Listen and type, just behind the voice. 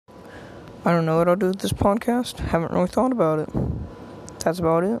I don't know what I'll do with this podcast. Haven't really thought about it. That's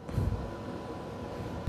about it.